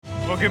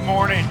Well, good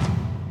morning.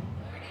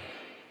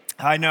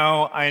 I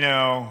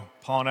know.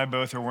 Paul and I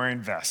both are wearing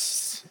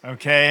vests,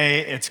 okay?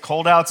 It's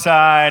cold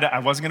outside. I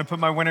wasn't going to put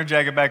my winter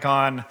jacket back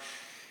on,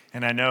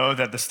 and I know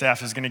that the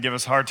staff is going to give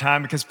us a hard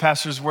time because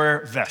pastors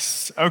wear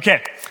vests.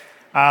 Okay,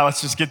 let's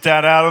just get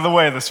that out of the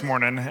way this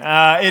morning.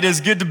 It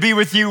is good to be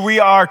with you. We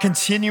are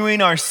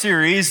continuing our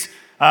series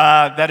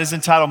that is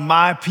entitled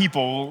My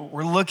People.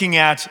 We're looking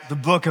at the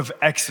book of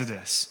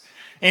Exodus.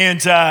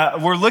 And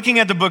we're looking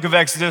at the book of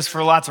Exodus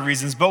for lots of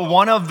reasons, but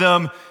one of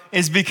them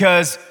is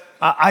because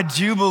I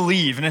do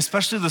believe, and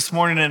especially this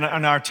morning in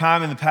our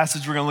time in the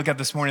passage we're going to look at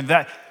this morning,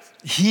 that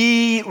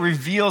he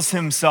reveals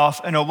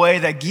himself in a way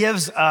that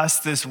gives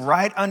us this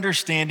right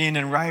understanding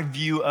and right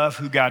view of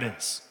who God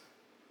is.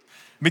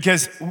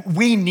 Because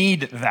we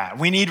need that.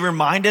 We need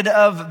reminded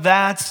of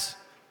that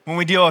when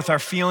we deal with our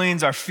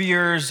feelings, our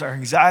fears, our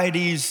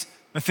anxieties,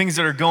 the things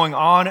that are going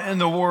on in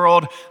the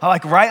world.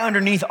 Like right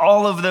underneath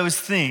all of those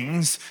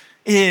things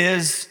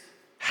is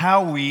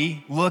how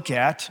we look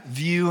at,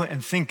 view,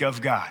 and think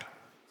of God.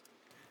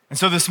 And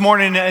so this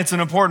morning, it's an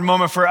important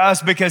moment for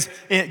us because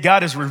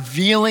God is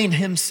revealing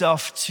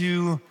himself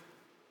to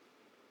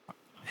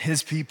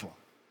his people.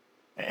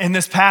 In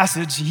this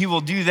passage, he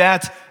will do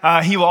that.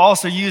 He will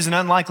also use an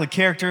unlikely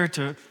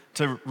character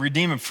to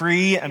redeem and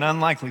free an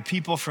unlikely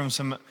people from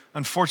some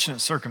unfortunate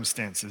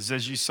circumstances,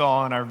 as you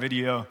saw in our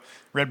video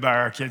read by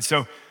our kids.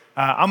 So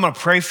I'm going to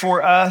pray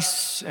for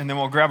us, and then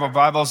we'll grab our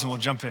Bibles and we'll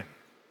jump in.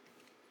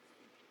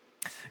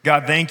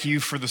 God, thank you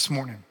for this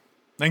morning.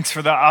 Thanks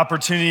for the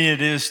opportunity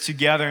it is to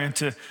gather and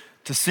to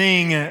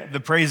sing the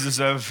praises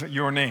of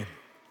your name.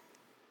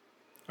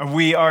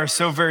 We are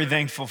so very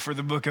thankful for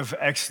the book of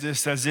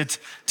Exodus as it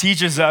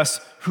teaches us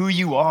who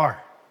you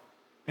are.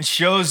 It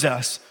shows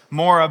us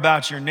more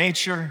about your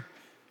nature.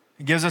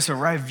 It gives us a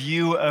right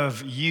view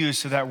of you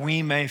so that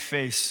we may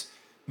face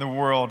the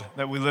world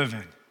that we live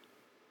in.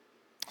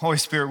 Holy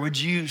Spirit, would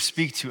you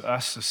speak to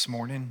us this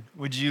morning?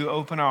 Would you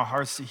open our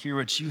hearts to hear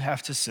what you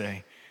have to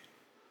say?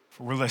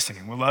 For we're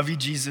listening. We love you,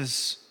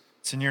 Jesus.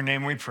 It's in your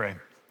name we pray.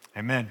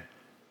 Amen.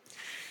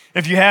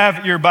 If you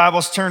have your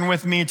Bibles, turn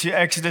with me to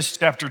Exodus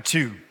chapter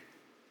 2.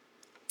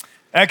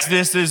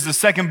 Exodus is the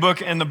second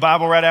book in the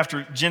Bible right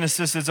after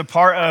Genesis. It's a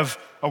part of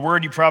a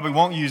word you probably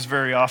won't use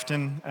very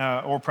often,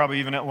 or probably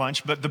even at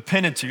lunch, but the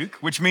Pentateuch,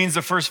 which means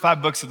the first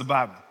 5 books of the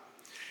Bible.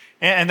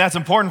 And that's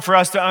important for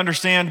us to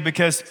understand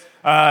because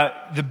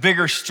the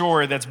bigger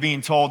story that's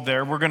being told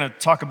there, we're going to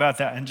talk about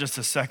that in just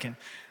a second.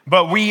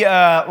 But we,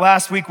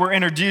 last week, were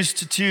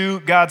introduced to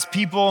God's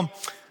people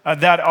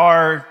that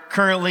are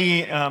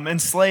currently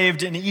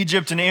enslaved in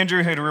Egypt, and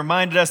Andrew had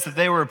reminded us that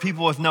they were a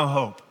people with no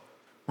hope,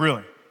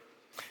 really.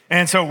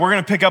 And so we're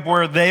going to pick up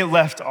where he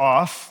left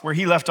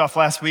off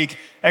last week,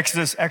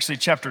 Exodus actually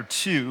chapter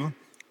 2.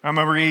 I'm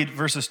going to read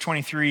verses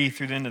 23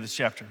 through the end of this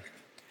chapter. It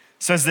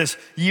says this: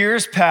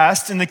 years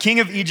passed and the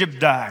king of Egypt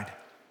died,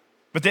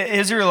 but the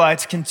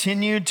Israelites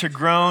continued to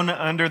groan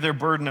under their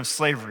burden of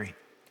slavery.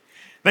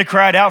 They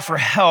cried out for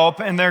help,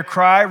 and their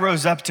cry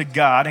rose up to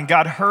God, and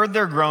God heard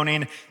their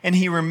groaning, and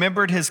he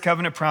remembered his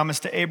covenant promise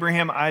to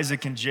Abraham,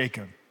 Isaac, and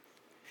Jacob.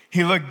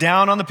 He looked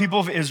down on the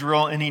people of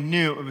Israel, and he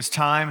knew it was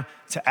time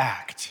to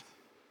act.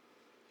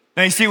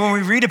 Now, you see, when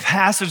we read a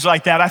passage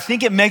like that, I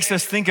think it makes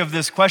us think of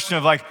this question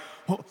of like,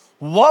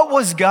 what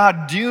was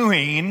God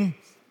doing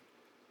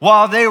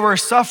while they were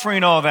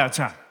suffering all that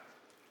time?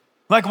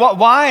 Like,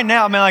 why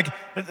now? I mean, like,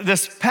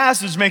 this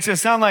passage makes it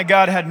sound like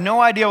God had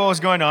no idea what was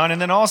going on,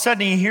 and then all of a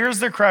sudden he hears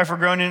their cry for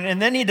groaning,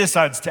 and then he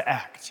decides to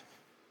act.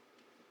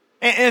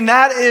 And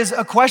that is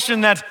a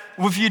question that,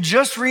 if you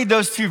just read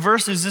those 2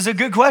 verses, is a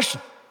good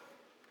question.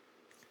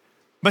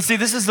 But see,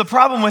 this is the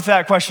problem with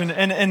that question,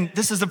 and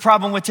this is the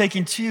problem with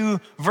taking 2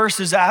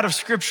 verses out of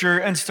Scripture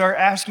and start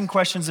asking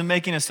questions and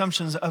making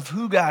assumptions of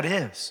who God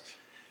is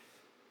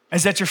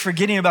that you're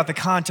forgetting about the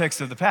context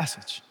of the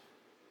passage.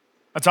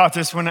 I taught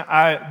this when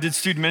I did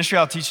student ministry.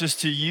 I'll teach this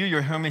to you.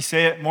 You'll hear me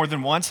say it more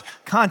than once.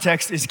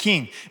 Context is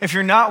king. If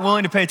you're not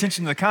willing to pay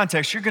attention to the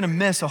context, you're going to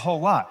miss a whole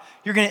lot.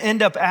 You're going to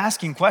end up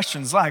asking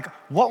questions like,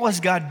 what was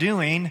God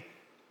doing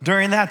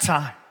during that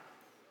time?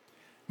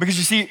 Because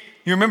you see,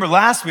 you remember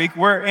last week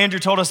where Andrew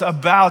told us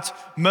about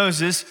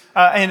Moses,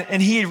 and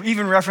he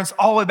even referenced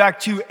all the way back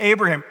to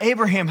Abraham.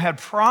 God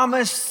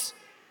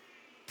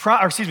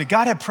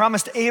had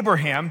promised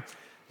Abraham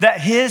that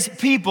his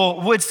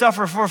people would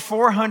suffer for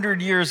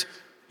 400 years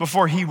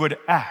before he would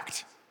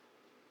act.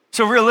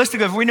 So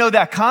realistically, if we know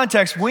that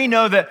context, we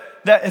know that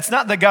it's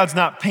not that God's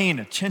not paying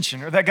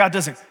attention or that God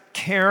doesn't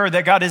care or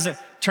that God isn't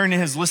turning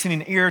his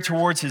listening ear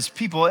towards his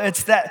people.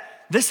 It's that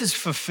this is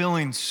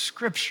fulfilling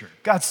Scripture.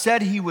 God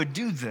said he would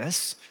do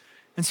this,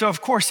 and so of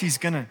course he's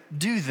going to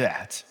do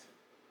that.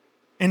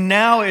 And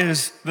now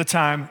is the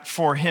time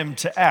for him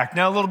to act.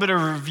 Now, a little bit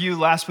of a review.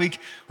 Last week,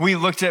 we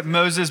looked at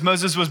Moses.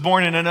 Moses was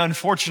born in an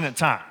unfortunate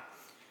time.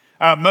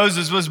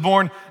 Moses was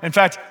born, in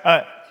fact,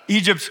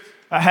 Egypt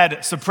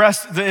had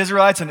suppressed the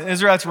Israelites, and the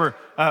Israelites were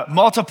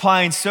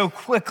multiplying so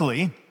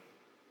quickly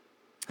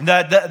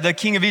The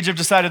king of Egypt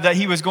decided that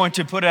he was going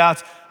to put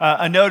out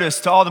a notice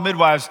to all the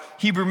midwives,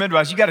 Hebrew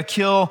midwives, you got to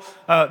kill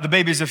the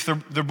babies if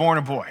they're born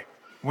a boy.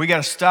 We got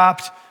to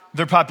stop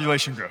their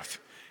population growth.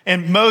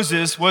 And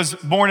Moses was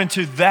born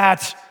into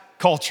that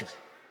culture,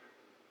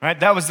 right?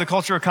 That was the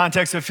cultural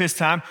context of his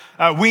time.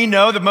 We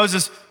know that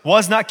Moses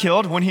was not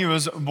killed when he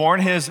was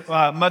born. His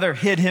mother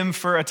hid him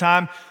for a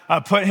time,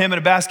 put him in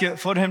a basket,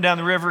 floated him down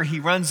the river. He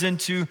runs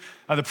into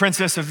the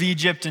princess of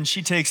Egypt, and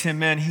she takes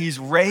him in. He's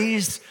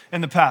raised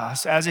in the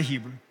palace as a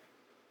Hebrew.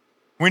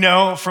 We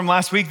know from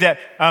last week that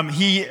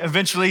he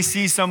eventually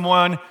sees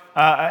someone,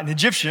 an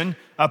Egyptian,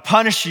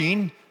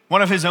 punishing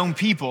one of his own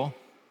people.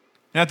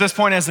 And at this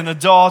point, as an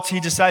adult, he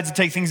decides to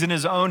take things in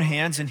his own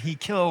hands, and he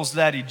kills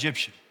that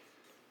Egyptian.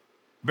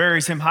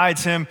 Buries him,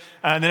 hides him,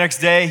 and the next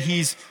day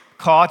he's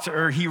caught,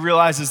 or he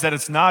realizes that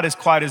it's not as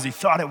quiet as he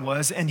thought it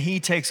was, and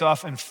he takes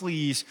off and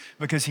flees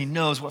because he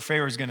knows what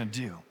Pharaoh is going to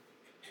do,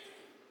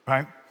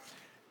 right?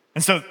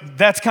 And so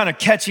that's kind of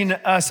catching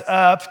us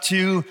up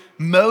to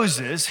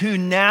Moses, who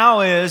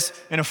now is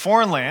in a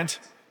foreign land,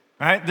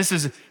 right?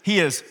 He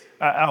is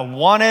a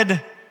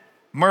wanted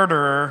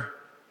murderer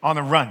on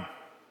the run.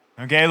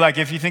 Okay, like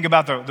if you think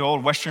about the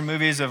old Western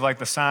movies of like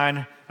the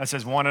sign that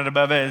says wanted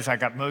above it, it's like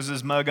got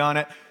Moses' mug on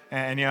it.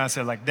 And it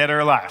said like dead or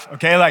alive.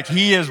 Okay, like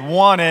he is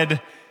wanted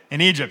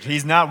in Egypt.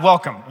 He's not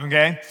welcome,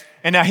 okay?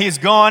 And now he's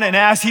gone, and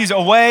as he's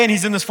away and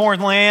he's in this foreign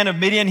land of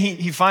Midian,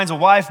 he finds a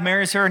wife,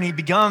 marries her, and he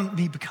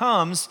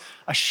becomes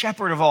a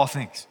shepherd of all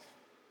things.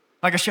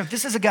 Like a shepherd.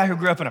 This is a guy who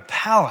grew up in a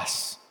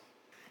palace,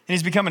 and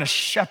he's becoming a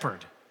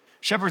shepherd.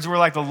 Shepherds were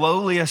like the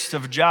lowliest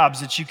of jobs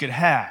that you could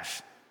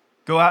have.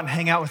 Go out and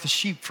hang out with the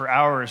sheep for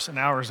hours and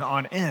hours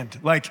on end.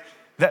 Like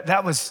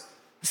that's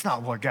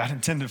not what God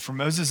intended for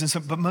Moses. And so,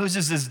 but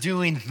Moses is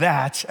doing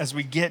that as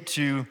we get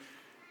to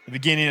the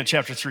beginning of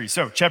chapter 3.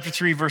 So chapter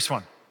 3, verse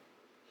 1.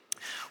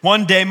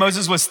 One day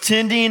Moses was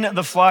tending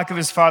the flock of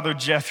his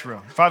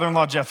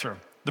father-in-law Jethro,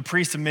 the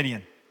priest of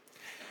Midian.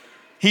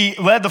 He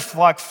led the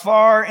flock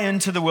far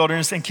into the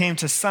wilderness and came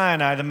to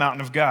Sinai, the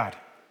mountain of God.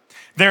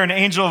 There an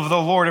angel of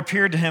the Lord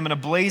appeared to him in a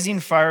blazing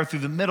fire through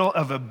the middle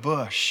of a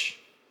bush.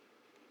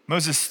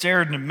 Moses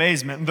stared in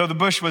amazement, and though the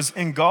bush was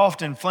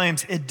engulfed in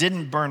flames, it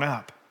didn't burn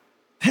up.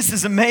 This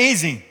is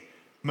amazing,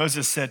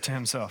 Moses said to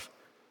himself.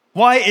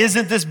 Why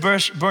isn't this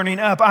bush burning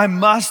up? I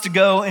must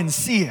go and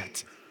see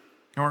it.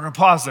 And we're going to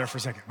pause there for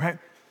a second, right?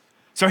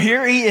 So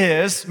here he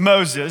is,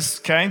 Moses,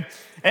 okay?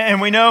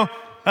 And we know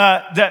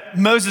that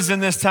Moses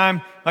in this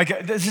time,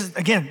 like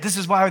this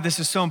is why this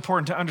is so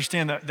important to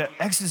understand that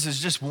Exodus is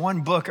just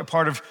one book, a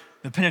part of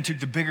the Pentateuch,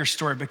 the bigger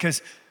story,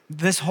 because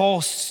this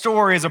whole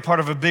story is a part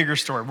of a bigger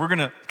story. We're going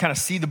to kind of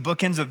see the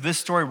bookends of this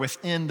story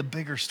within the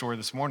bigger story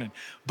this morning.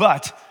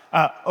 But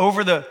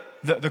over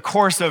the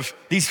course of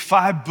these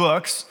 5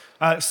 books,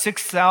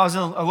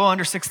 6,000, a little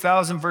under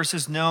 6,000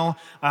 verses. No,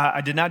 I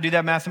did not do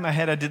that math in my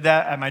head. I did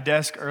that at my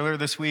desk earlier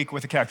this week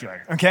with a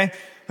calculator, okay?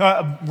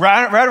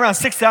 Right around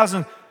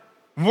 6,000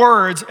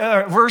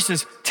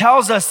 verses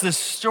tells us this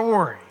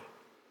story.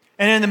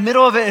 And in the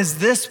middle of it is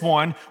this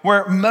one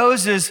where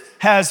Moses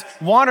has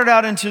wandered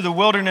out into the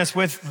wilderness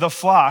with the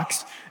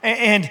flocks,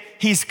 and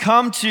he's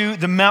come to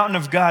the mountain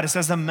of God. It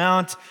says the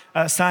Mount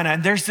Sinai.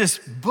 And there's this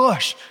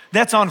bush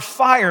that's on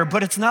fire,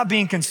 but it's not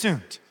being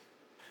consumed.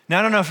 Now,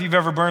 I don't know if you've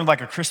ever burned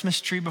like a Christmas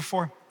tree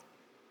before.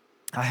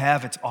 I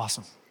have. It's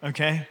awesome,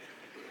 okay?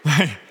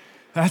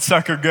 That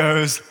sucker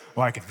goes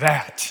like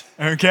that,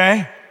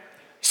 okay?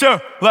 So,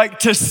 like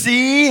to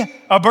see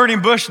a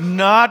burning bush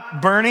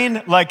not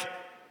burning, like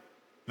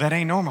that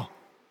ain't normal,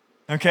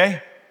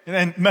 okay?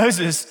 And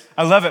Moses,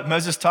 I love it.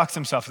 Moses talks to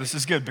himself. This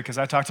is good because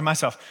I talk to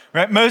myself,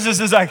 right? Moses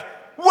is like,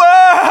 whoa,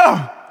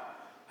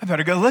 I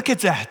better go look at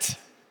that,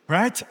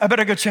 right? I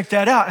better go check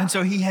that out. And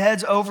so he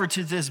heads over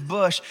to this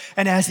bush.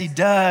 And as he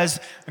does,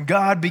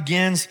 God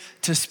begins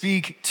to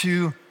speak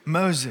to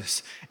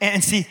Moses.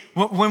 And see,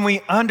 when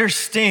we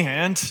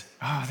understand,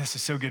 oh, this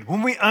is so good.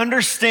 When we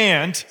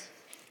understand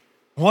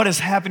what is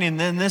happening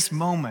in this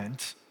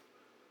moment,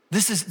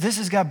 this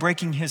is God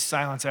breaking his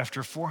silence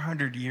after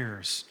 400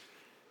 years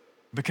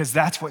because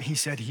that's what he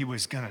said he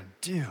was going to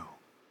do.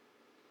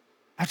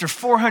 After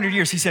 400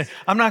 years, he said,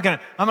 I'm going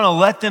to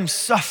let them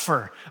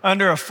suffer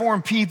under a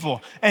foreign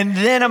people, and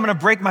then I'm going to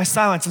break my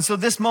silence. And so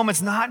this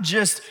moment's not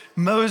just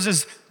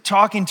Moses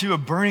talking to a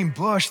burning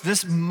bush.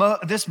 This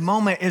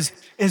moment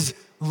is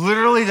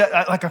literally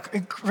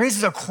it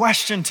raises a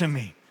question to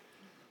me.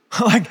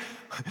 Like,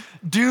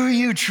 do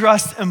you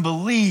trust and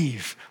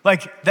believe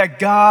like that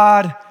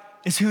God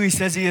is who he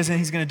says he is and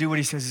he's going to do what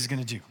he says he's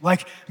going to do?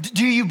 Like,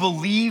 do you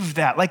believe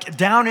that? Like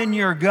down in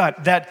your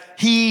gut that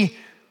he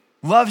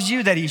loves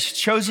you, that he's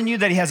chosen you,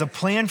 that he has a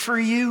plan for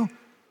you?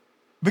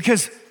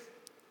 Because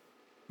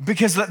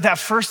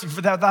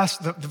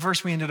the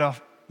verse we ended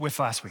off with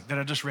last week that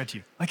I just read to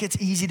you, like it's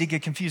easy to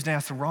get confused and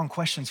ask the wrong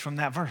questions from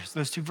that verse,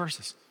 those 2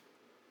 verses.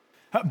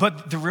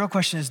 But the real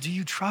question is, do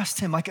you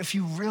trust him? Like if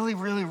you really,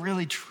 really,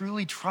 really,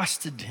 truly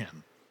trusted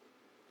him,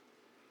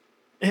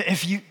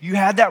 if you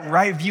had that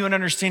right view and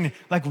understanding,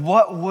 like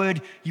what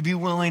would you be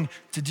willing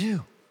to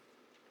do?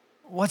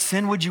 What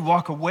sin would you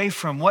walk away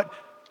from? What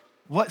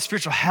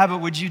spiritual habit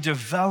would you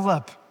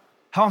develop?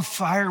 How on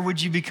fire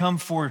would you become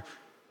for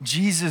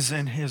Jesus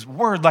and his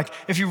word? Like,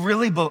 if you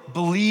really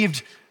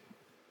believed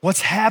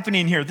what's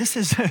happening here, this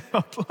is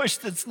a bush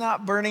that's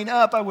not burning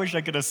up. I wish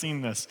I could have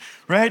seen this,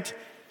 right?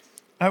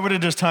 I would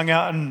have just hung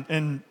out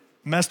and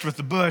messed with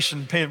the bush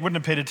and wouldn't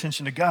have paid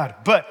attention to God.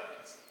 But,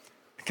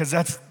 because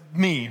that's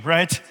me,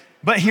 right?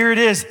 But here it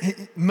is.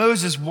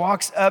 Moses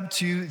walks up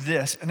to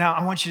this. Now,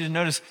 I want you to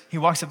notice he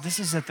walks up. This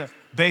is at the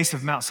base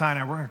of Mount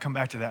Sinai. We're going to come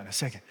back to that in a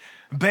second.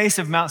 Base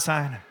of Mount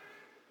Sinai.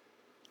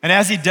 And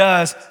as he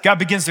does, God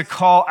begins to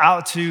call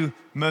out to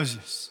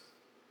Moses.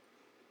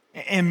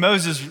 And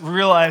Moses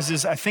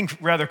realizes, I think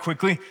rather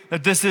quickly,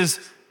 that this is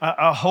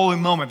a holy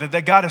moment,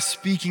 that God is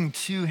speaking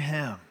to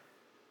him.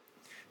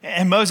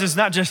 And Moses is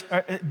not just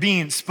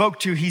being spoke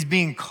to, he's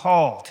being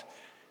called.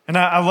 And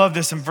I love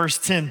this in verse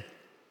 10.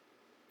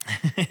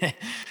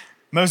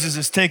 Moses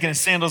has taken his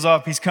sandals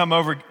off. He's come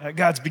over.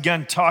 God's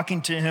begun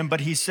talking to him,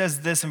 but he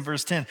says this in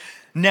verse 10.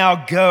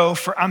 Now go,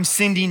 for I'm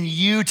sending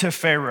you to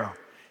Pharaoh.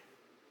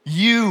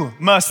 You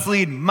must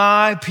lead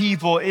my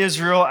people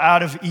Israel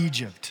out of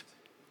Egypt.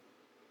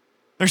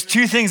 There's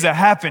two things that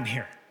happen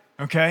here,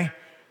 okay?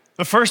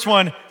 The first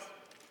one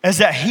is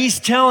that he's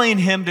telling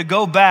him to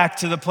go back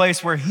to the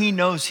place where he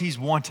knows he's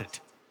wanted.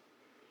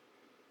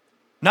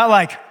 Not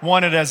like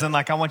wanted as in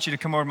like, I want you to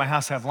come over to my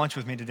house to have lunch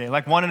with me today.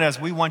 Like wanted as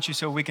we want you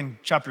so we can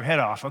chop your head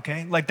off,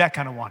 okay? Like that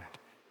kind of wanted.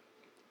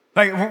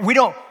 Like we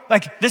don't,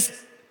 like this,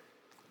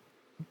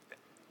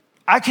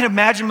 I can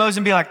imagine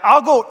Moses being like,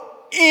 I'll go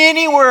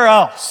anywhere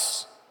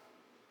else,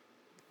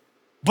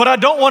 but I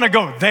don't want to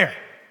go there.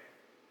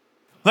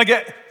 Like,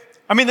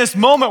 this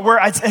moment where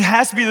it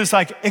has to be this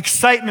like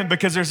excitement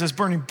because there's this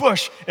burning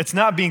bush. It's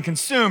not being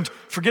consumed.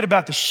 Forget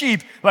about the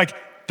sheep. Like,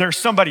 there's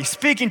somebody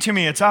speaking to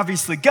me. It's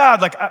obviously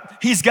God. Like,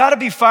 he's got to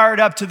be fired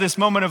up to this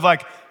moment of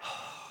like,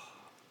 oh,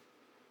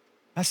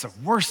 that's the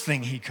worst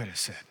thing he could have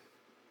said.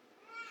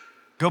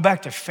 Go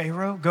back to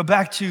Pharaoh. Go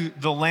back to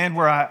the land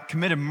where I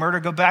committed murder.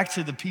 Go back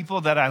to the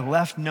people that I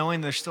left knowing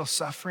they're still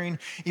suffering,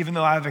 even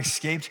though I've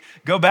escaped.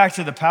 Go back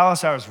to the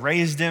palace I was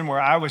raised in where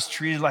I was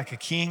treated like a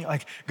king.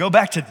 Like, go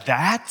back to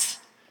that.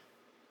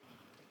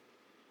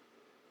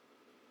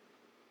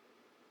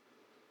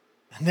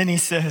 And then he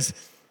says,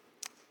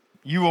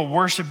 you will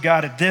worship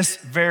God at this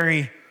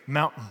very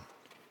mountain.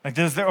 Like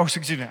this,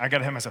 excuse me, I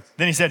gotta hit myself.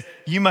 Then he said,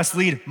 you must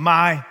lead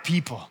my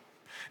people.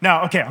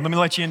 Now, okay, let me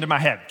let you into my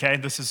head, okay?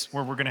 This is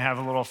where we're gonna have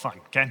a little fun,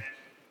 okay?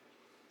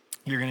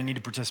 You're gonna need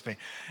to participate.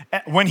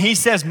 When he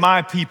says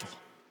my people,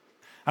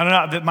 I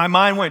don't know, my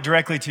mind went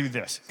directly to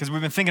this, because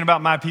we've been thinking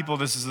about my people.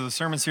 This is the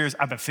sermon series.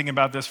 I've been thinking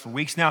about this for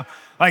weeks now.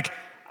 Like,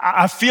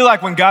 I feel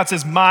like when God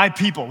says my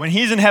people, when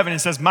he's in heaven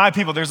and says my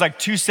people, there's like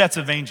two sets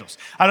of angels.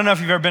 I don't know if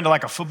you've ever been to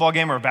like a football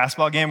game or a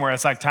basketball game where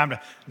it's like time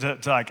to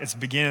like, it's the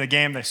beginning of the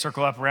game, they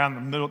circle up around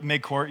the middle,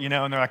 mid-court, and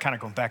they're like kind of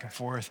going back and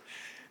forth.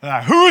 They're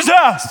like, who's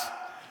us?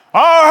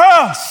 Our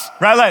house,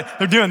 right? Like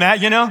they're doing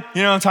that, you know what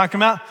I'm talking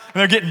about? And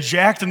they're getting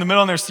jacked in the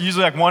middle and there's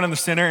usually like one in the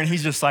center and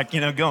he's just like,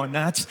 going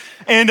nuts.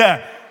 And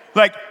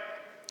like,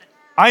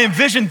 I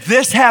envision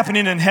this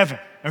happening in heaven,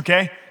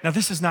 okay? Now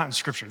this is not in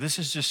scripture. This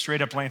is just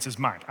straight up Lance's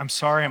mind. I'm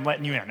sorry, I'm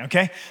letting you in,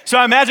 okay? So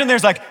I imagine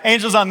there's like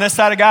angels on this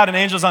side of God and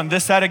angels on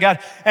this side of God.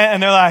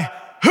 And they're like,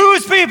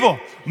 whose people?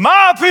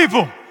 My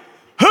people.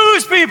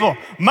 Whose people?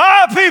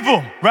 My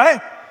people,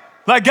 right?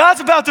 Like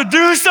God's about to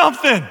do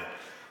something.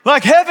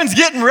 Like heaven's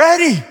getting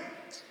ready.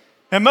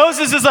 And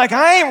Moses is like,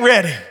 I ain't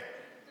ready,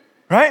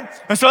 right?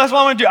 And so that's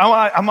what I'm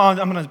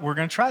gonna do. We're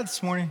gonna try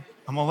this morning.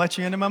 I'm gonna let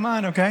you into my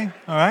mind, okay?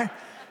 All right?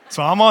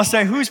 So I'm gonna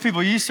say, whose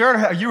people? You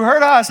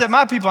heard how I said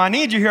my people. I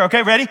need you here,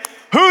 okay? Ready?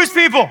 Whose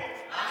people?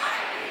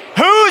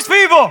 Whose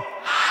people?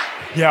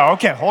 Yeah,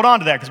 okay, hold on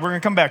to that because we're gonna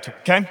come back to it,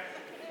 okay?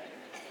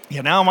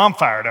 Yeah, now I'm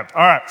fired up.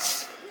 All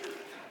right.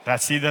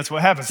 That's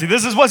what happens. See,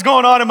 this is what's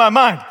going on in my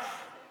mind.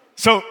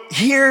 So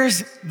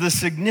here's the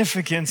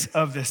significance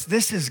of this.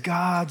 This is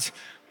God's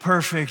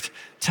perfect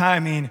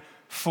timing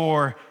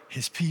for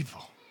his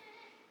people.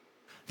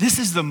 This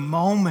is the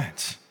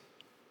moment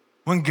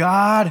when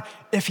God,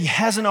 if he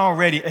hasn't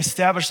already,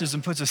 establishes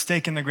and puts a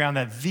stake in the ground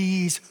that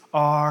these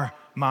are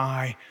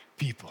my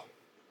people.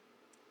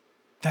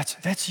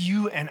 That's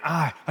you and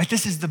I. Like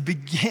this is the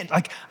begin.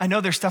 Like I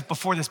know there's stuff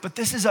before this, but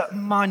this is a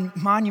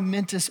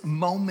monumentous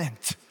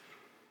moment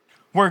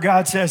where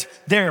God says,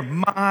 they're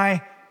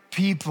my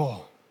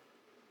people.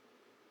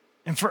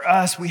 And for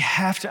us, we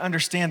have to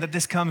understand that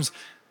this comes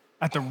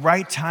at the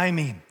right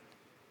timing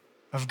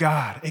of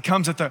God. It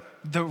comes at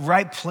the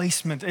right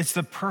placement. It's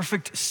the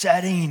perfect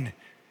setting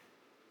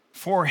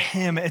for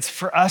him. It's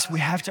for us, we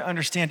have to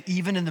understand,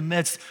 even in the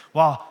midst,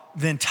 while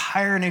the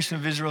entire nation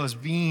of Israel is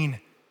being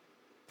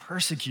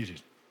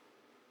persecuted,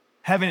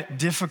 having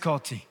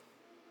difficulty,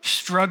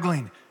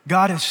 struggling,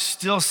 God is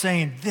still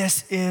saying,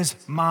 this is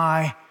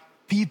my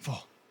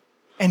people.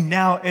 And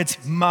now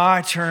it's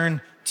my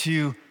turn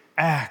to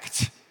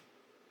act.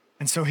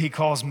 And so he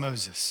calls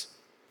Moses.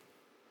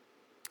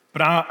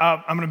 But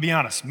I'm gonna be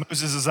honest,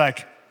 Moses is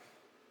like,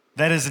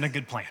 that isn't a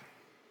good plan,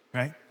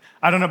 right?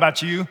 I don't know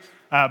about you,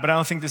 but I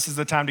don't think this is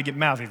the time to get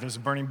mouthy. There's a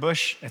burning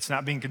bush. It's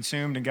not being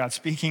consumed, and God's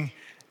speaking.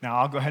 Now,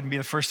 I'll go ahead and be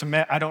the first to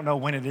admit, I don't know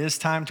when it is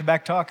time to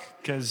backtalk,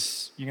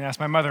 because you can ask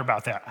my mother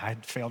about that. I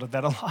failed at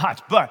that a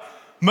lot. But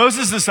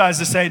Moses decides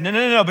to say,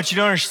 no, but you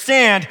don't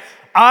understand.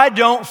 I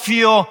don't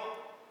feel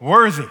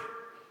worthy.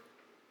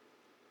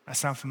 That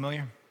sound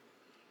familiar?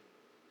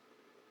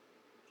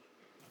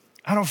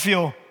 I don't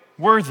feel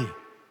worthy.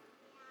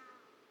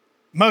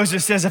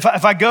 Moses says, if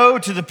I go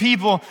to the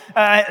people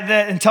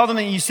and tell them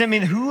that you sent me,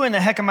 who in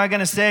the heck am I going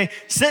to say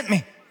sent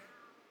me?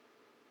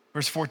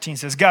 Verse 14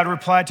 says, God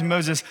replied to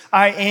Moses,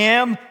 I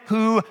am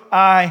who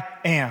I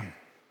am.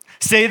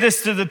 Say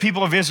this to the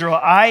people of Israel,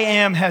 I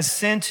am has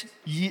sent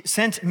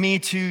me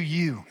to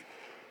you.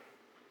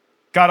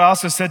 God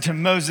also said to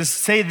Moses,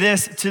 say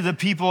this to the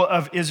people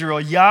of Israel,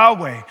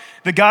 Yahweh,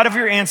 the God of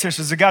your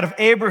ancestors, the God of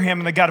Abraham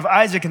and the God of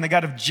Isaac and the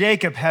God of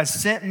Jacob has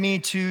sent me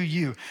to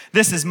you.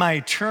 This is my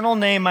eternal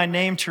name, my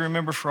name to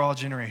remember for all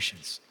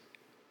generations.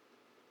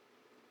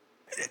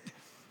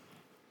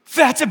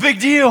 That's a big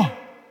deal.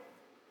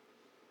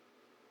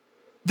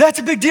 That's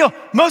a big deal.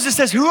 Moses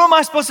says, who am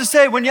I supposed to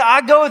say? When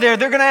I go there,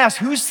 they're going to ask,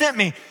 who sent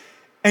me?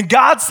 And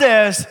God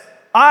says,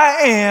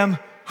 I am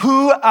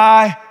who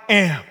I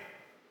am.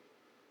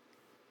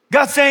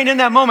 God's saying in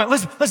that moment,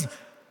 listen,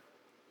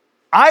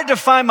 I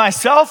define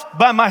myself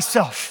by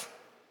myself.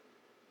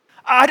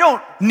 I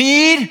don't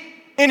need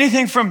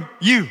anything from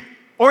you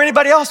or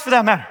anybody else for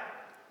that matter.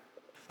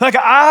 Like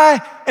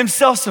I am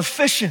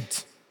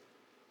self-sufficient.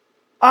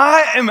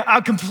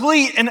 I'm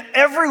complete in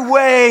every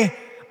way.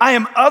 I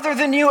am other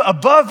than you,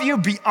 above you,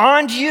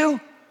 beyond you.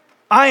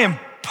 I am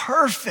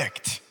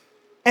perfect.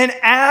 And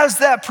as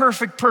that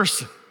perfect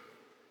person,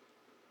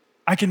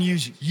 I can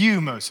use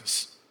you,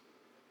 Moses,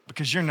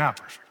 because you're not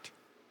perfect.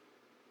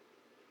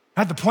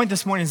 The point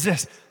this morning is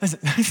this. Listen,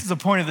 this is the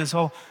point of this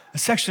whole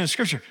section of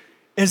scripture,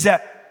 is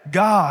that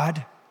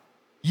God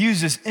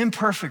uses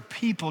imperfect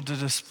people to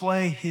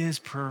display his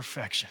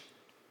perfection.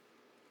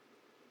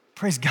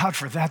 Praise God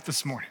for that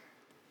this morning.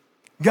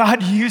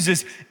 God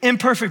uses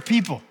imperfect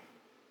people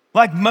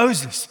like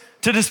Moses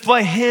to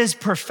display his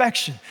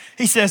perfection.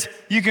 He says,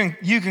 you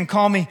can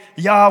call me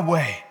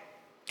Yahweh.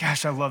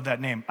 Gosh, I love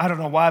that name. I don't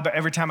know why, but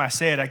every time I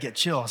say it, I get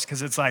chills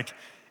because it's like,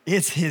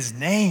 it's his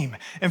name.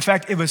 In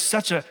fact, it was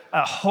such a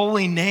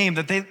holy name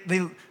that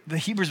the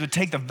Hebrews would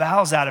take the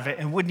vowels out of it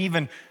and wouldn't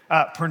even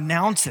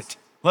pronounce it,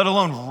 let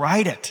alone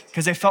write it,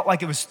 because they felt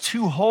like it was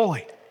too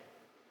holy.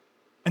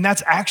 And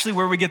that's actually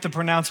where we get the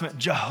pronouncement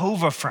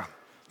Jehovah from.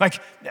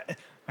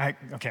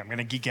 Okay, I'm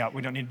gonna geek out.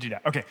 We don't need to do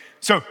that. Okay,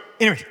 so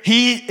anyway,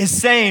 he is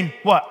saying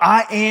what?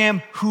 I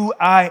am who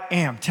I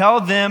am.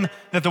 Tell them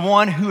that the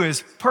one who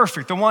is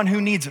perfect, the one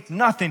who needs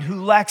nothing,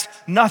 who lacks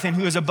nothing,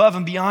 who is above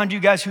and beyond you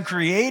guys, who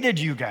created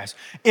you guys,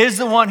 is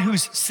the one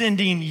who's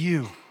sending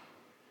you.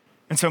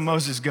 And so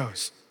Moses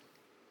goes.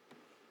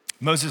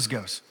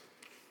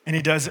 And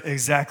he does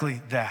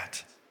exactly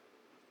that.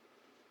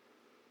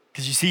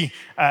 Because you see,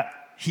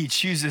 he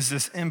chooses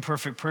this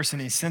imperfect person,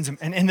 he sends him.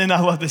 And then I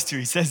love this too.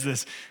 He says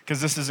this,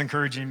 because this is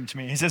encouraging to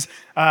me. He says,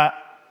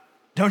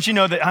 don't you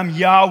know that I'm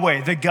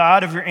Yahweh, the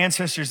God of your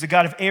ancestors, the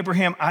God of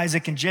Abraham,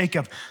 Isaac, and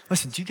Jacob?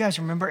 Listen, do you guys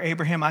remember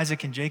Abraham,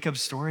 Isaac, and Jacob's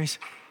stories?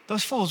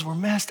 Those fools were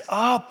messed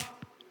up.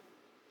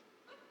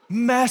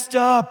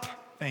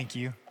 Thank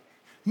you.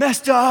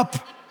 Messed up.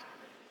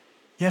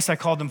 Yes, I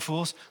called them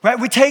fools, right?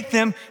 We take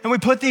them and we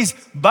put these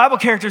Bible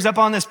characters up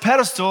on this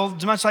pedestal,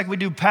 much like we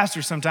do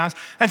pastors sometimes,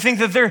 and think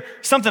that they're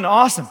something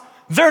awesome.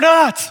 They're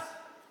not.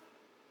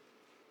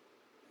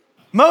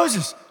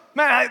 Moses,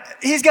 man,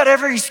 he's got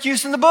every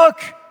excuse in the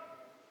book.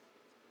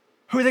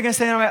 Who are they gonna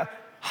say?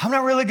 I'm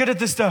not really good at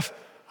this stuff.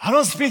 I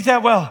don't speak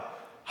that well.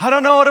 I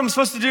don't know what I'm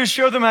supposed to do to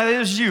show them how it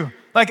is you.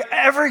 Like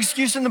every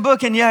excuse in the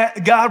book, and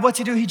yet God, what's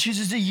he do? He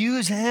chooses to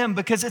use him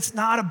because it's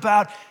not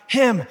about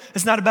him.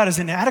 It's not about his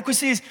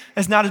inadequacies.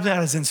 It's not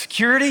about his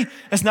insecurity.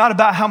 It's not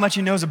about how much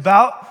he knows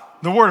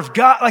about the word of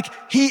God.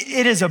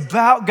 It is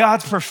about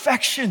God's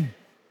perfection.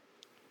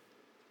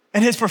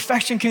 And his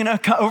perfection can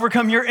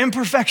overcome your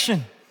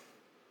imperfection.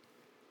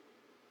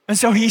 And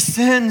so he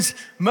sends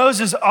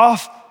Moses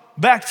off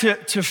back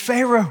to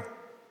Pharaoh.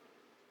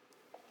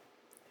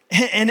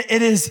 And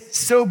it is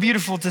so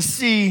beautiful to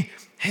see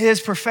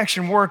his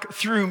perfection work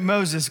through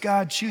Moses.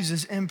 God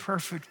chooses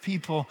imperfect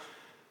people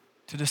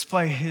to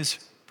display his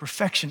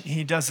perfection.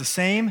 He does the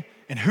same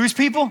in whose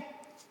people?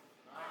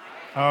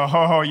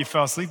 Oh, you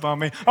fell asleep on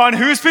me. On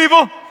whose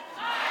people?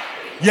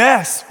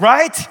 Yes,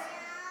 right?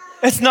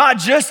 It's not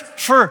just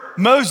for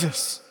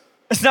Moses.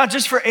 It's not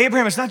just for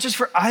Abraham. It's not just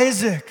for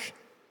Isaac.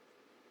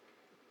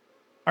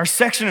 Our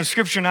section of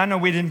scripture, and I know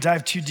we didn't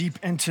dive too deep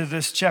into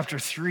this chapter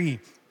 3,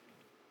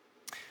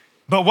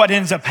 but what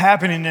ends up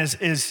happening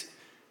is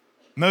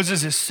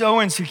Moses is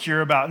so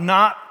insecure about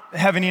not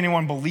having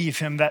anyone believe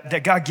him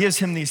that God gives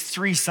him these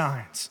 3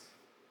 signs.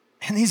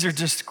 And these are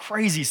just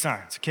crazy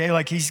signs, okay?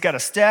 Like he's got a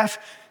staff,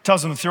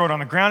 tells him to throw it on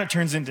the ground, it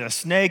turns into a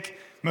snake.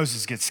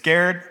 Moses gets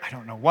scared, I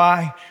don't know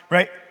why,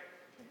 right?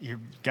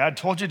 God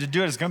told you to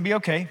do it, it's gonna be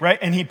okay, right?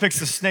 And he picks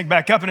the snake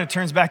back up and it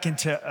turns back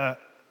into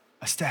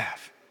a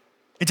staff.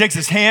 He takes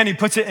his hand, he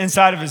puts it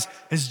inside of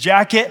his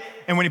jacket,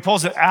 and when he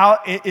pulls it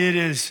out, it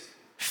is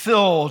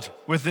filled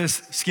with this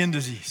skin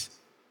disease.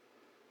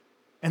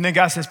 And then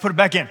God says, put it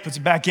back in, puts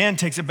it back in,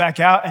 takes it back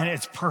out, and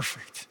it's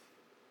perfect.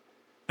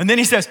 And then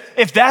he says,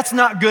 if that's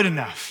not good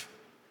enough,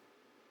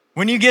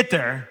 when you get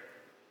there,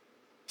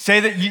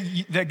 say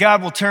that, that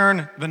God will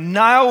turn the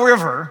Nile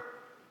River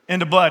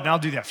into blood, and I'll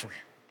do that for you.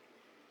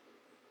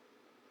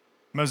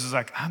 Moses is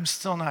like, I'm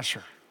still not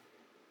sure.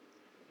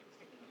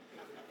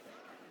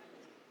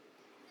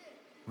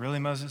 Really,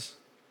 Moses?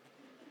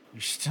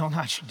 You're still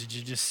not sure? Did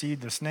you just see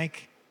the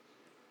snake?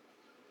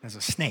 There's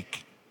a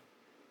snake,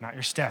 not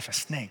your staff, a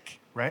snake,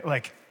 right?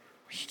 Like,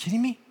 are you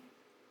kidding me?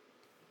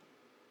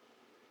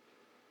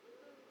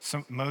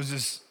 So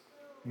Moses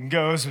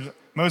goes,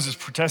 Moses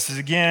protests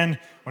again.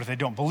 What if they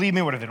don't believe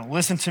me? What if they don't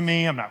listen to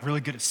me? I'm not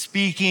really good at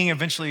speaking.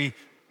 Eventually,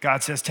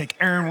 God says, take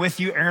Aaron with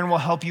you. Aaron will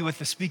help you with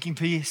the speaking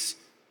piece.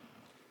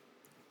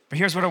 But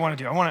here's what I want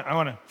to do. I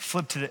want to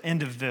flip to the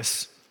end of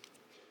this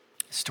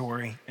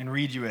story and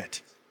read you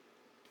it.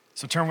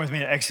 So turn with me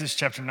to Exodus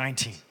chapter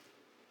 19.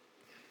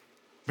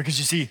 Because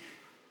you see,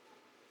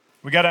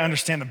 we got to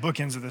understand the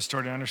bookends of this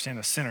story to understand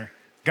the center.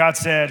 God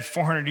said,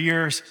 400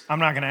 years, I'm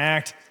not going to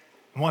act.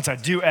 And once I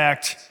do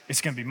act,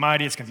 it's going to be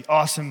mighty, it's going to be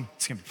awesome,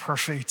 it's going to be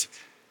perfect.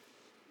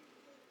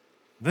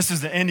 This is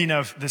the ending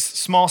of this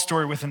small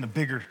story within the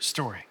bigger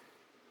story.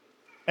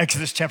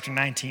 Exodus chapter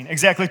 19.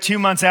 Exactly 2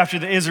 months after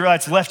the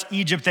Israelites left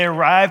Egypt, they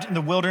arrived in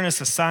the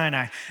wilderness of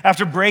Sinai.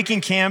 After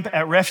breaking camp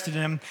at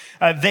Rephidim,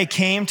 they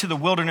came to the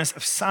wilderness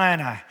of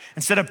Sinai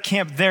and set up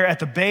camp there at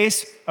the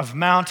base of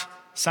Mount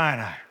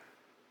Sinai.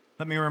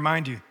 Let me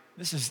remind you,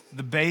 this is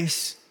the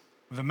base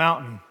of the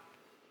mountain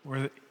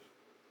where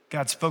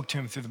God spoke to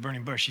him through the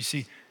burning bush. You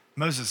see,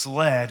 Moses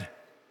led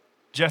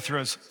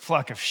Jethro's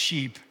flock of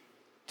sheep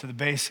to the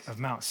base of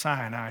Mount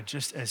Sinai,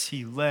 just as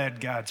he led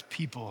God's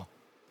people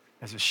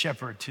as a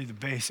shepherd to the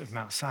base of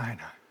Mount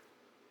Sinai.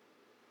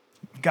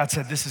 God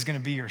said, this is going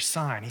to be your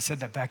sign. He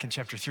said that back in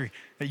chapter 3,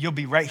 that you'll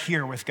be right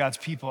here with God's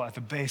people at the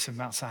base of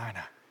Mount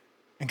Sinai.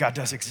 And God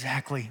does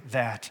exactly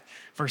that.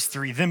 Verse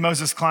 3, then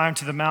Moses climbed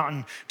to the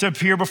mountain to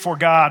appear before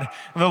God.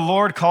 The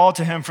Lord called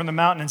to him from the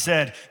mountain and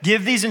said,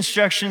 give these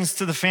instructions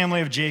to the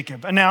family of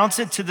Jacob. Announce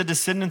it to the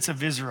descendants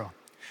of Israel.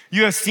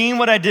 You have seen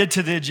what I did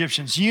to the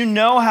Egyptians. You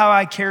know how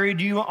I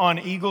carried you on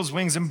eagle's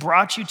wings and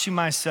brought you to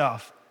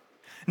myself.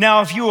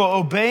 Now, if you will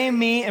obey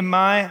me in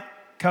my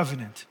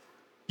covenant,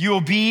 you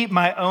will be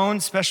my own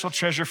special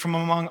treasure from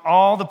among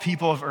all the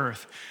people of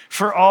earth,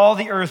 for all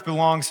the earth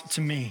belongs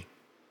to me.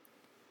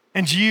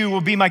 And you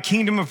will be my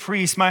kingdom of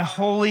priests, my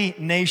holy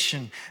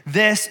nation.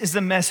 This is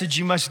the message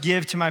you must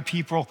give to my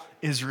people,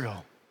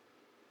 Israel.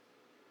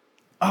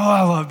 Oh,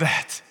 I love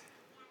that.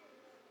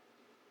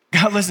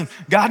 God, listen,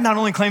 God not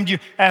only claimed you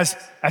as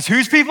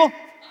whose people?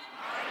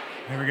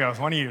 There we go,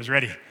 one of you is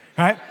ready,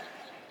 right?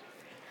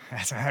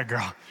 That's that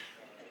girl.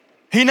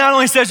 He not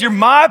only says you're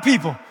my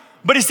people,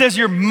 but he says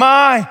you're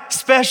my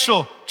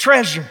special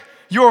treasure.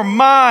 You're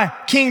my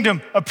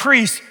kingdom of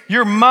priests.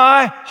 You're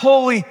my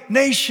holy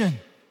nation.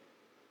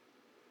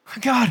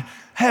 God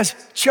has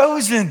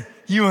chosen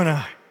you and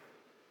I.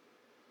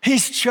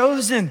 He's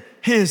chosen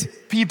his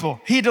people.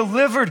 He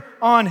delivered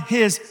on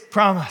his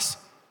promise.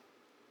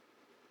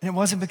 And it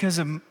wasn't because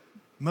of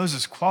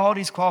Moses'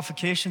 qualities,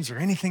 qualifications, or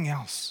anything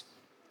else.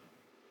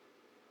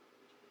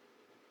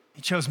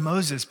 He chose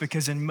Moses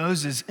because in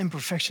Moses'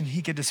 imperfection,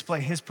 he could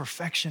display his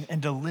perfection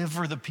and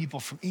deliver the people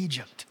from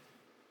Egypt.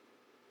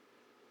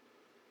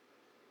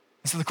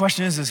 And so the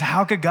question is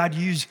how could God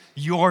use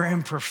your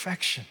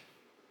imperfection?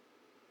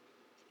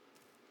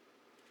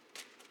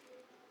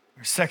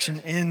 Our section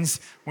ends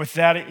with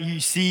that. You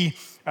see,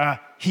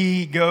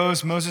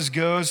 Moses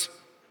goes,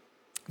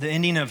 the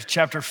ending of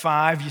chapter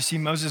 5, you see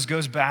Moses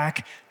goes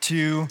back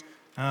to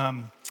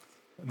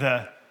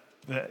the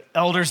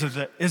elders of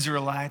the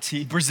Israelites.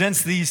 He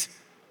presents these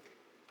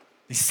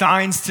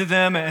signs to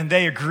them, and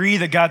they agree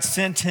that God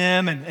sent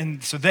him.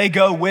 And so they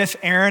go with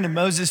Aaron and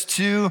Moses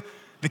to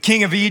the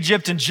king of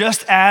Egypt. And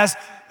just as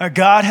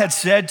God had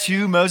said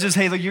to Moses,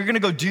 hey, look, you're going to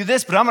go do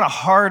this, but I'm going to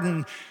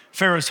harden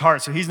Pharaoh's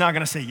heart, so he's not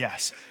going to say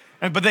yes.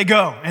 But they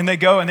go, and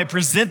they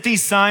present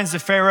these signs to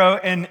Pharaoh,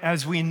 and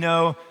as we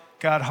know,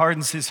 God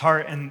hardens his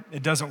heart, and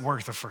it doesn't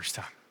work the first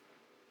time.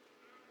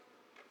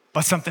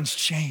 But something's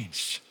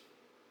changed.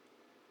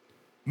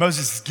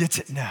 Moses gets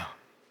it now,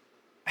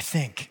 I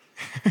think.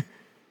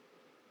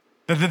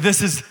 That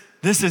this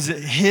is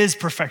his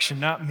perfection,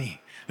 not me.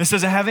 This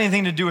doesn't have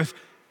anything to do with,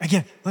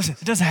 again, listen,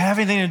 it doesn't have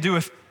anything to do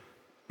with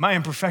my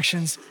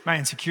imperfections, my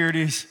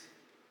insecurities,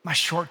 my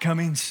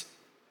shortcomings,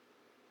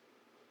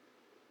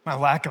 my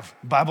lack of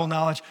Bible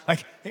knowledge.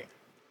 Like,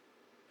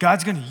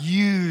 God's gonna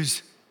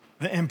use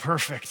the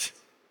imperfect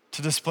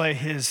to display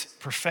his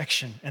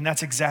perfection, and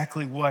that's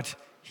exactly what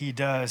he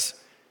does.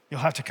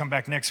 You'll have to come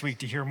back next week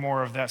to hear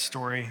more of that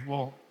story.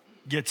 We'll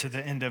get to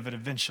the end of it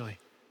eventually.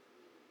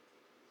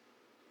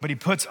 But he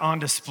puts on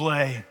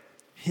display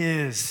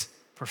his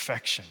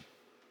perfection.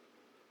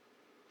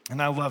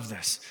 And I love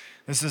this.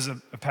 This is a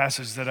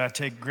passage that I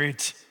take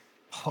great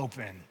hope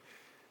in.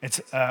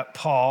 It's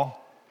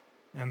Paul,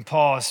 and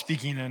Paul is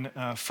speaking in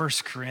 1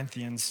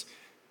 Corinthians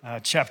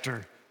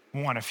chapter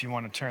 1. If you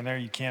want to turn there,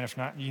 you can. If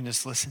not, you can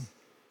just listen.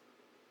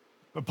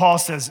 But Paul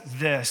says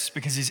this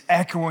because he's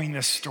echoing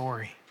this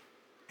story.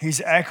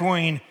 He's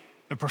echoing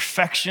the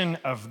perfection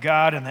of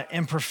God and the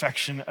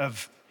imperfection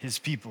of his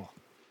people.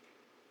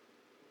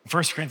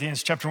 1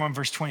 Corinthians chapter 1,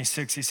 verse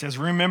 26, he says,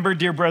 "Remember,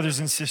 dear brothers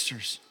and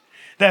sisters,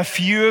 that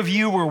few of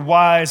you were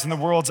wise in the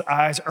world's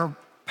eyes or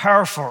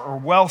powerful or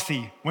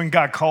wealthy when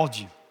God called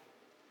you.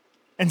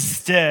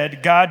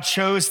 Instead, God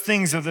chose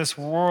things of this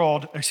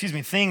world,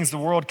 things the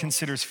world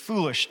considers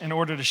foolish in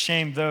order to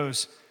shame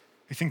those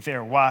who think they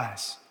are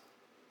wise.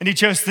 And he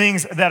chose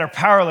things that are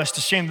powerless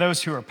to shame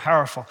those who are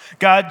powerful.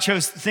 God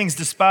chose things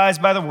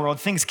despised by the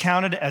world, things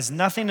counted as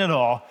nothing at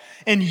all,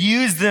 and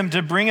used them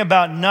to bring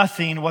about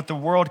nothing what the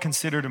world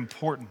considered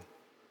important.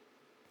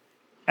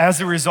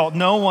 As a result,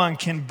 no one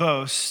can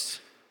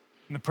boast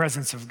in the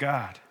presence of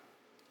God."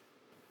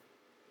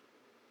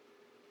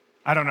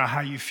 I don't know how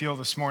you feel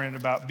this morning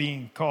about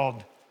being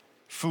called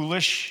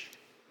foolish,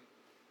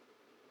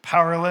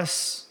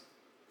 powerless,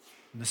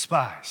 and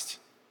despised.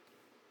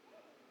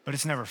 But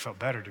it's never felt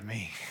better to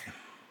me.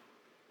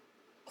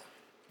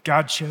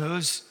 God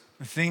chose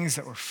the things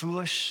that were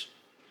foolish,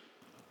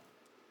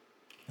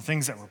 the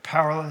things that were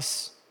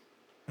powerless,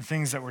 the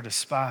things that were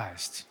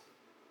despised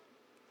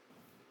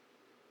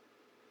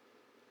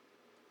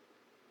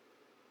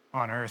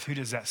on earth. Who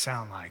does that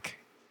sound like?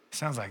 It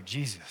sounds like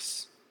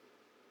Jesus,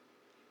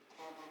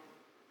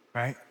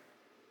 right?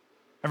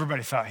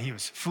 Everybody thought he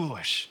was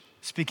foolish,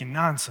 speaking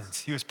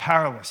nonsense. He was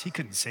powerless. He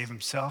couldn't save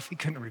himself. He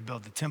couldn't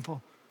rebuild the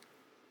temple.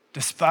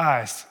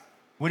 Despised.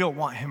 We don't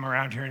want him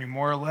around here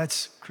anymore.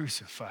 Let's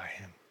crucify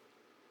him.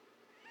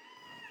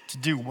 To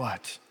do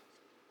what?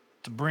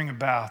 To bring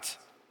about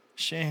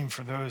shame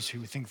for those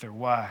who think they're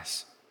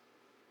wise.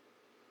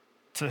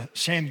 To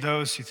shame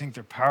those who think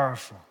they're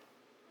powerful.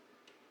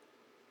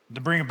 To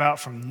bring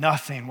about from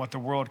nothing what the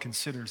world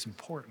considers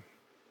important.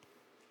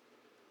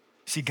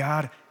 See,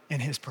 God in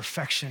his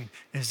perfection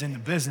is in the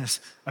business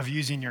of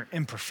using your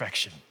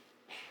imperfection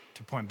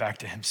to point back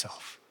to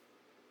himself.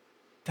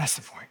 That's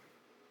the point.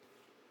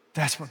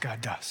 That's what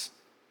God does.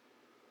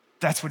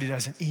 That's what he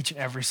does in each and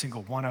every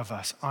single one of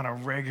us on a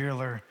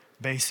regular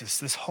basis.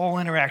 This whole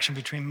interaction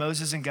between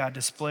Moses and God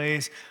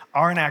displays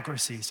our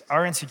inaccuracies,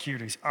 our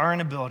insecurities, our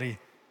inability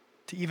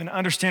to even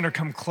understand or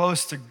come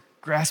close to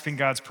grasping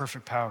God's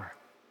perfect power.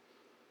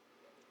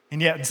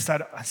 And yet,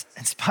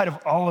 in spite of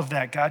all of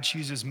that, God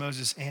chooses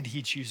Moses and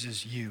he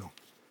chooses you.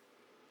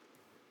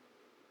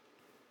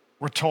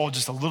 We're told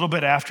just a little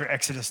bit after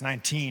Exodus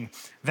 19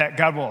 that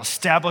God will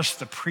establish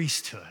the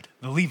priesthood,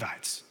 the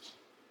Levites.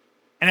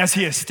 And as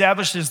he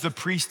establishes the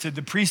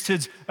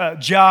priesthood's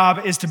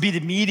job is to be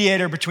the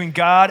mediator between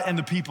God and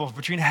the people,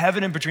 between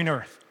heaven and between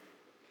earth.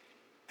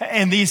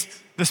 And this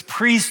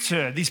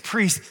priesthood, these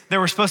priests, they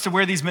were supposed to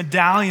wear these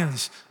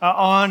medallions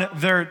on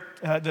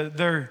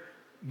their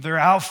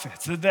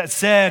outfits that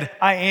said,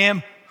 "I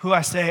am who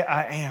I say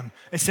I am."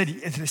 It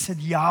said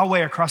Yahweh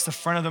across the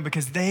front of them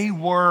because they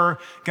were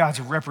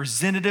God's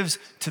representatives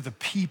to the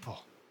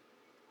people.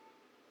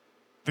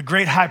 The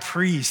great high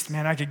priest,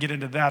 man, I could get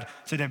into that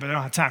today, but I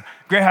don't have time.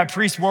 Great high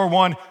priest wore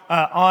one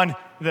on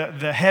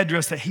the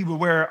headdress that he would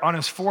wear on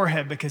his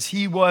forehead because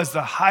he was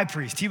the high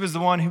priest. He was the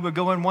one who would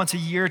go in once a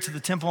year to the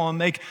temple and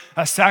make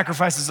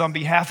sacrifices on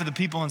behalf of the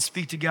people and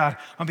speak to God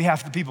on behalf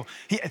of the people.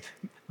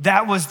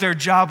 That was their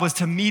job, was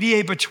to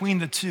mediate between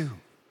the two.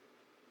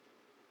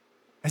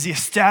 As he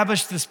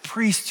established this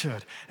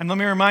priesthood. And let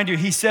me remind you,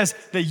 he says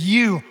that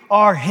you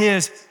are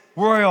his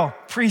royal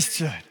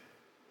priesthood.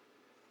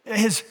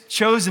 His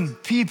chosen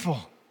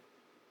people,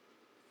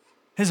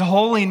 his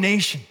holy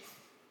nation.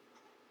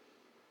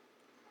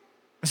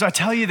 So I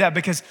tell you that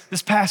because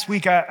this past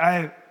week,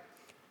 I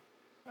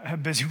had a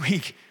busy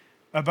week,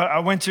 but I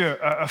went to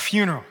a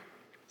funeral.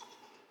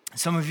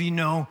 Some of you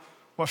know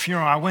what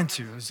funeral I went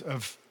to. It was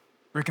of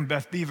Rick and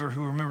Beth Beaver,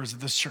 who were members of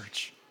this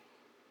church.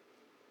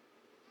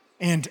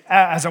 And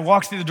as I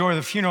walked through the door of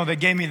the funeral, they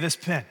gave me this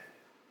pen.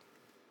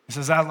 It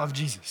says, "I love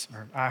Jesus,"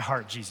 or "I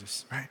heart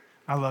Jesus," right?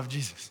 I love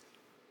Jesus.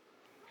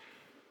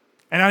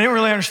 And I didn't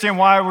really understand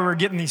why we were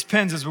getting these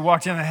pens as we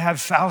walked in. They had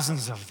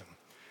thousands of them.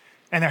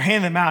 And they're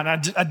handing them out.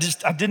 And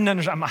I didn't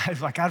understand.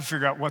 I got to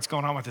figure out what's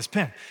going on with this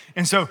pen.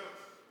 And so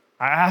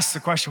I asked the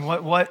question,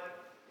 what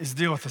is the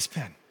deal with this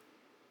pen?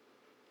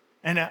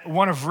 And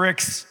one of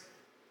Rick's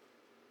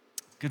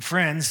good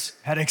friends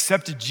had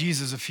accepted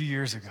Jesus a few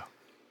years ago.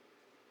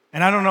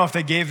 And I don't know if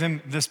they gave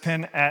him this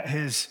pen at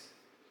his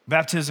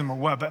baptism or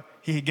what, but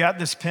he got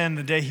this pen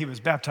the day he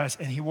was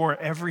baptized, and he wore it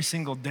every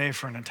single day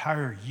for an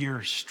entire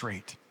year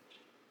straight.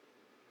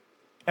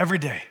 Every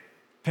day,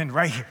 pinned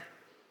right here,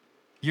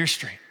 year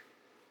straight.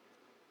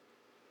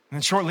 And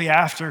then shortly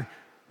after,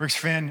 Rick's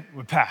friend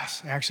would pass.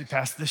 He actually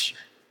passed this year.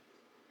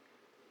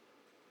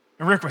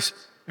 And Rick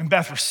and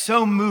Beth were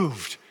so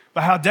moved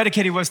by how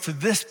dedicated he was to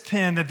this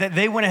pen that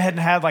they went ahead and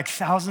had like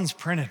thousands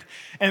printed.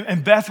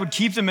 And Beth would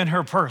keep them in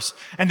her purse.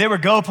 And they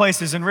would go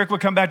places, and Rick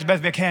would come back to Beth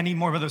and be like, "Hey, I need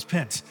more of those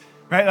pens."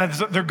 right?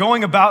 They're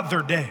going about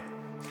their day.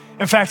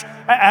 In fact,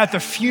 at the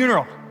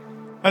funeral,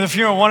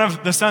 one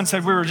of the sons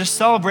said we were just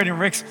celebrating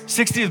Rick's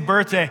 60th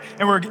birthday,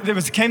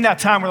 and came that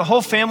time where the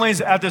whole family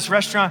is at this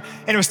restaurant,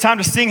 and it was time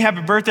to sing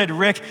happy birthday to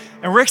Rick,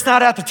 and Rick's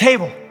not at the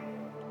table.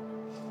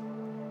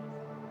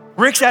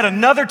 Rick's at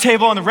another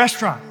table in the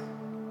restaurant,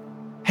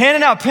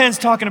 handing out pens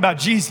talking about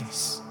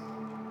Jesus,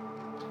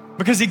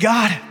 because he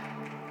got it.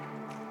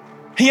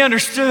 He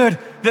understood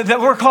that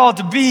we're called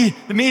to be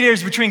the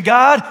mediators between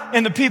God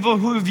and the people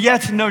who have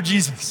yet to know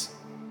Jesus.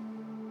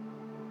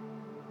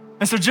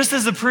 And so just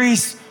as the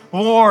priests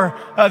wore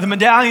the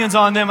medallions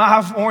on them,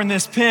 I've worn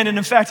this pin. And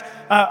in fact,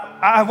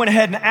 I went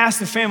ahead and asked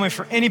the family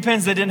for any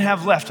pins they didn't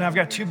have left. And I've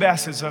got 2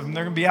 baskets of them.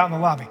 They're gonna be out in the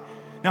lobby.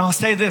 Now I'll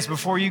say this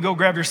before you go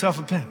grab yourself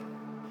a pin.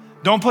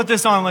 Don't put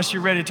this on unless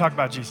you're ready to talk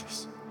about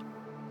Jesus.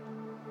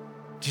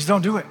 Just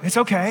don't do it. It's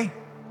okay.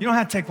 You don't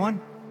have to take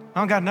one. I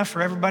don't got enough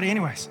for everybody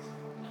anyways,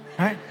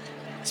 right?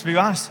 Let's be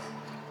honest.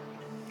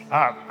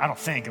 I don't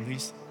think, at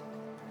least.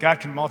 God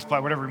can multiply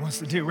whatever he wants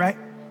to do, right?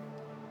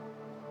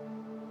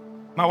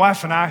 My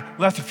wife and I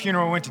left the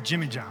funeral and went to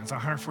Jimmy John's on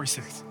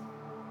 146th.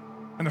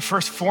 In the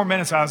first 4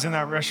 minutes I was in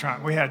that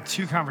restaurant, we had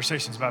 2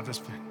 conversations about this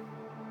pin.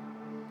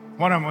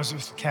 One of them was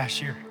with the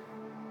cashier.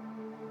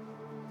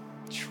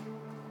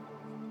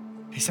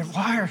 He said,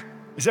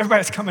 is everybody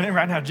that's coming in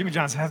right now, Jimmy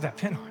John's, have that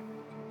pin on?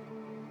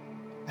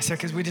 I said,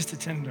 because we just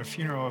attended a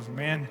funeral of a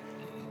man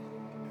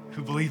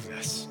who believed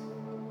this.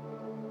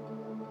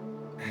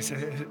 And I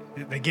said,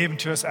 they gave him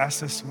to us,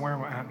 asked us to wear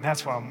him, and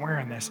that's why I'm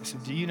wearing this. I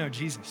said, do you know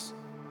Jesus?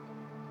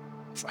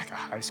 It's like a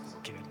high school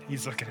kid.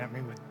 He's looking at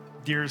me with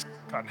deers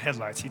caught in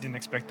headlights. He didn't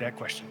expect that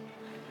question.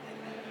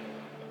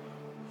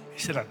 He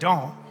said, I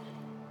don't.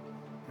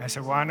 And I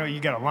said, well, I know you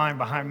got a line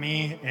behind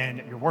me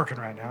and you're working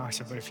right now. I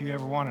said, but if you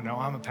ever want to know,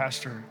 I'm a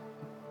pastor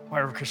at White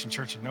River Christian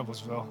Church in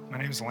Noblesville. My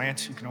name is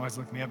Lance. You can always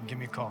look me up and give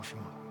me a call if you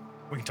want.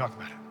 We can talk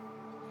about it.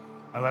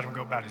 I let him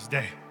go about his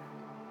day.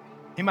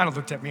 He might have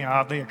looked at me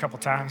oddly a couple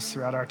times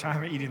throughout our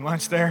time eating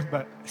lunch there,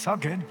 but it's all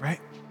good, right?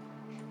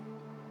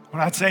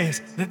 What I'd say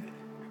is that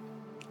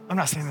I'm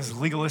not saying this is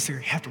legalistic or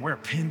you have to wear a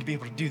pin to be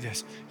able to do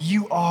this.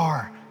 You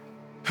are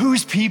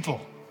whose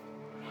people?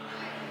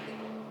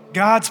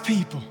 God's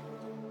people.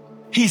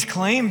 He's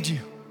claimed you.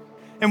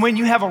 And when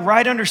you have a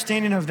right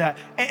understanding of that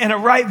and a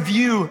right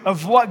view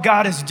of what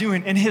God is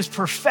doing in his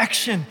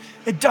perfection,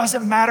 it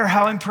doesn't matter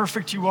how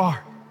imperfect you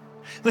are.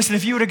 Listen,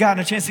 if you would have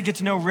gotten a chance to get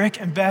to know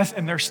Rick and Beth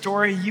and their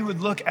story, you would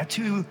look at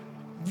 2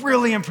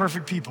 really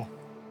imperfect people.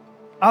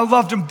 I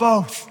loved them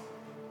both.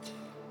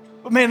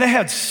 But man, they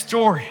had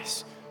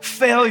stories,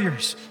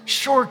 failures,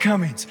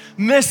 shortcomings,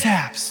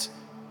 mishaps.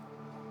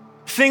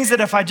 Things that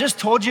if I just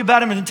told you about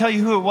them and didn't tell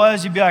you who it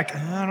was, you'd be like,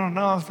 I don't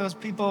know if those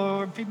people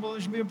are people who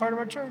should be a part of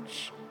our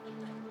church.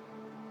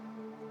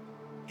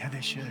 Yeah,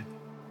 they should.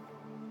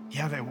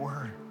 Yeah, they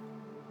were.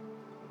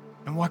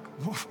 And what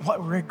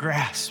Rick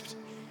grasped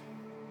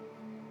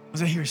was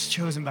that he was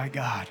chosen by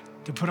God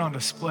to put on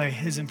display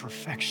his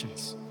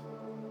imperfections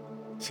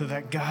so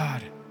that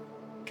God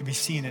can be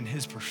seen in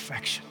his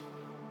perfection.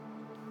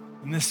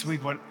 And this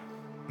week, what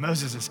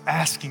Moses is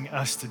asking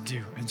us to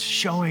do and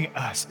showing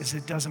us is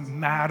it doesn't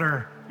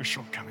matter your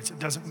shortcomings. It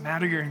doesn't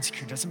matter your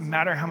insecurity. It doesn't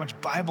matter how much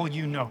Bible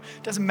you know.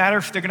 It doesn't matter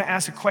if they're going to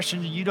ask a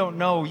question you don't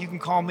know. You can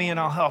call me and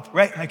I'll help,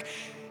 right? Like,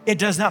 it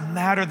does not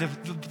matter.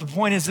 The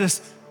point is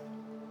this.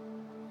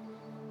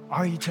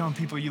 Are you telling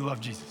people you love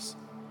Jesus?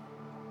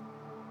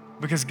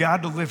 Because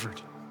God delivered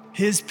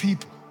his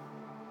people,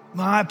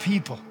 my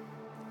people,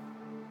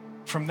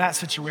 from that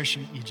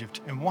situation in Egypt.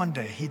 And one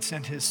day he'd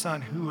send his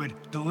son who would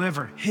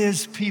deliver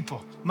his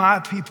people, my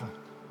people,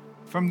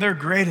 from their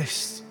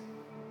greatest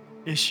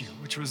issue,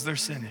 which was their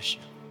sin issue,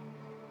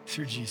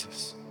 through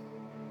Jesus.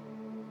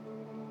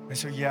 And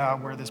so, yeah, I'll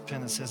wear this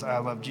pin that says, I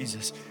love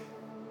Jesus.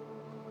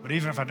 But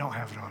even if I don't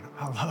have it on,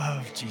 I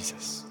love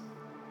Jesus.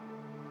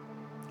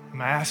 And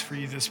my ask for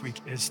you this week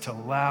is to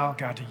allow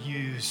God to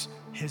use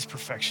his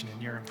perfection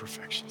in your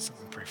imperfections. So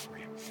let me pray for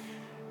you.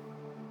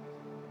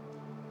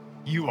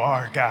 You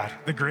are, God,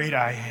 the great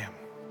I am.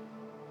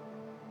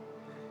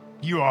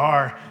 You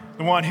are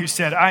the one who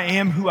said, I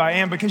am who I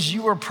am, because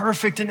you are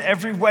perfect in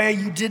every way.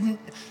 You didn't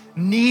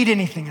need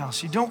anything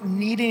else. You don't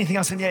need anything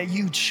else, and yet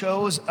you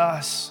chose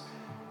us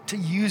to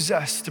use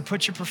us, to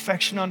put your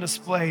perfection on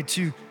display,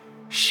 to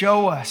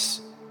show us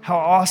how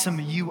awesome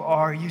you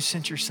are. You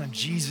sent your son,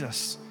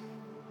 Jesus,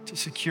 to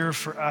secure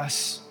for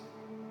us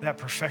that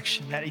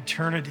perfection, that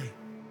eternity,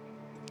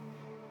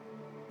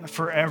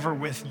 forever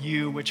with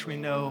you, which we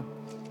know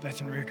Beth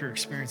and Rick are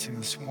experiencing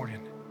this morning.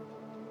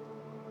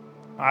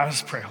 I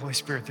just pray, Holy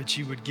Spirit, that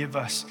you would give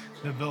us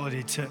the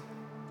ability to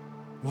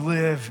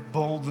live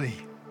boldly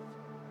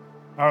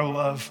our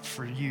love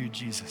for you,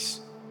 Jesus.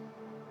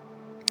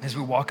 As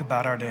we walk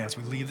about our day, as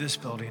we leave this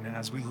building, and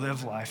as we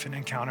live life and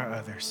encounter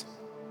others,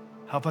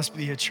 help us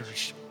be a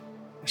church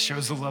that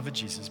shows the love of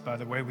Jesus by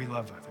the way we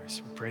love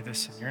others. We pray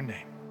this in your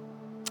name.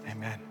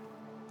 Amen.